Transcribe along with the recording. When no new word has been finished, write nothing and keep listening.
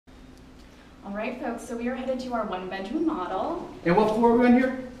All right, folks, so we are headed to our one-bedroom model. And what floor are we on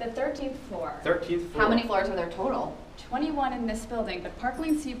here? The 13th floor. 13th floor. How many floors are there total? 21 in this building, but Park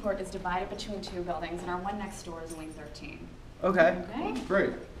Lane Seaport is divided between two buildings, and our one next door is only 13. Okay. Okay. Great.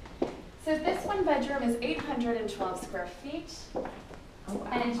 So this one bedroom is 812 square feet. Oh, wow.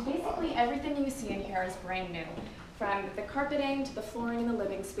 And basically everything you see in here is brand new. From the carpeting to the flooring in the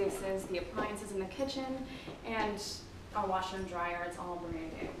living spaces, the appliances in the kitchen, and our washer and dryer, it's all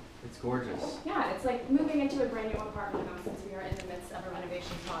brand new. It's gorgeous. Yeah, it's like moving into a brand new apartment house since we are in the midst of a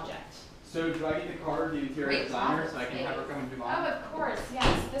renovation project. So do I get the card, the interior Great designer, office so I can have her come and do Oh, mine? of course,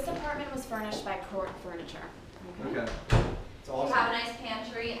 yes. This apartment was furnished by Court Furniture. Okay. It's You awesome. have a nice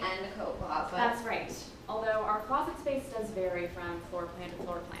pantry and a coat closet. That's right. Although our closet space does vary from floor plan to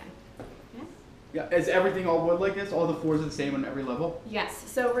floor plan. Yeah, is everything all wood like this? All the floors are the same on every level? Yes,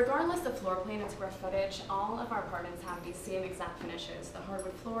 so regardless of floor plan and square footage, all of our apartments have these same exact finishes. The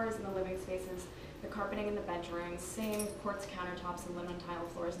hardwood floors in the living spaces, the carpeting in the bedrooms, same quartz countertops and linoleum tile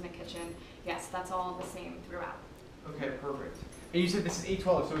floors in the kitchen. Yes, that's all the same throughout. Okay, perfect. And you said this is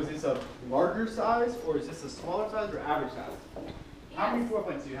 812, so is this a larger size, or is this a smaller size, or average size? How many floor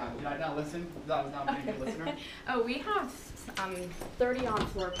plans do you have? Did I not listen? I was not being a good listener. Oh, we have 30 on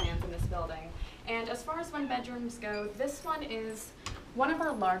floor plans in this building. And as far as one bedrooms go, this one is one of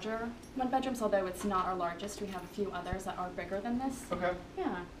our larger one bedrooms, although it's not our largest. We have a few others that are bigger than this. Okay.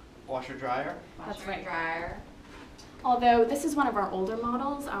 Yeah, Washer, dryer? that's Washer and right. dryer. Although this is one of our older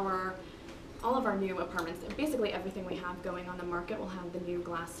models, all of our new apartments, basically everything we have going on the market will have the new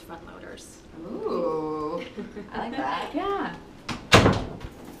glass front loaders. Ooh, I like that. Yeah.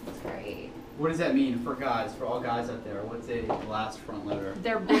 That's great. What does that mean for guys, for all guys out there? What's a glass front loader?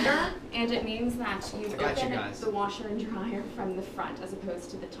 They're bigger, and it means that you I got you open guys. the washer and dryer from the front as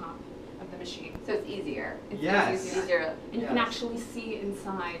opposed to the top of the machine. So it's easier. It's Yes. Easier. And you can Yes. actually see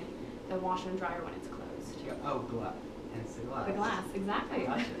inside the washer and dryer when it's closed. Oh, glass. And it's the glass. The glass, exactly.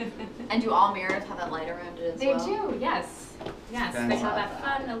 Gotcha. And do all mirrors have that light around it as They well? do, yes. Yes, they have that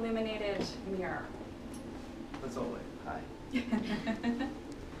Fantastic. fun illuminated mirror. Let's all wait. Hi.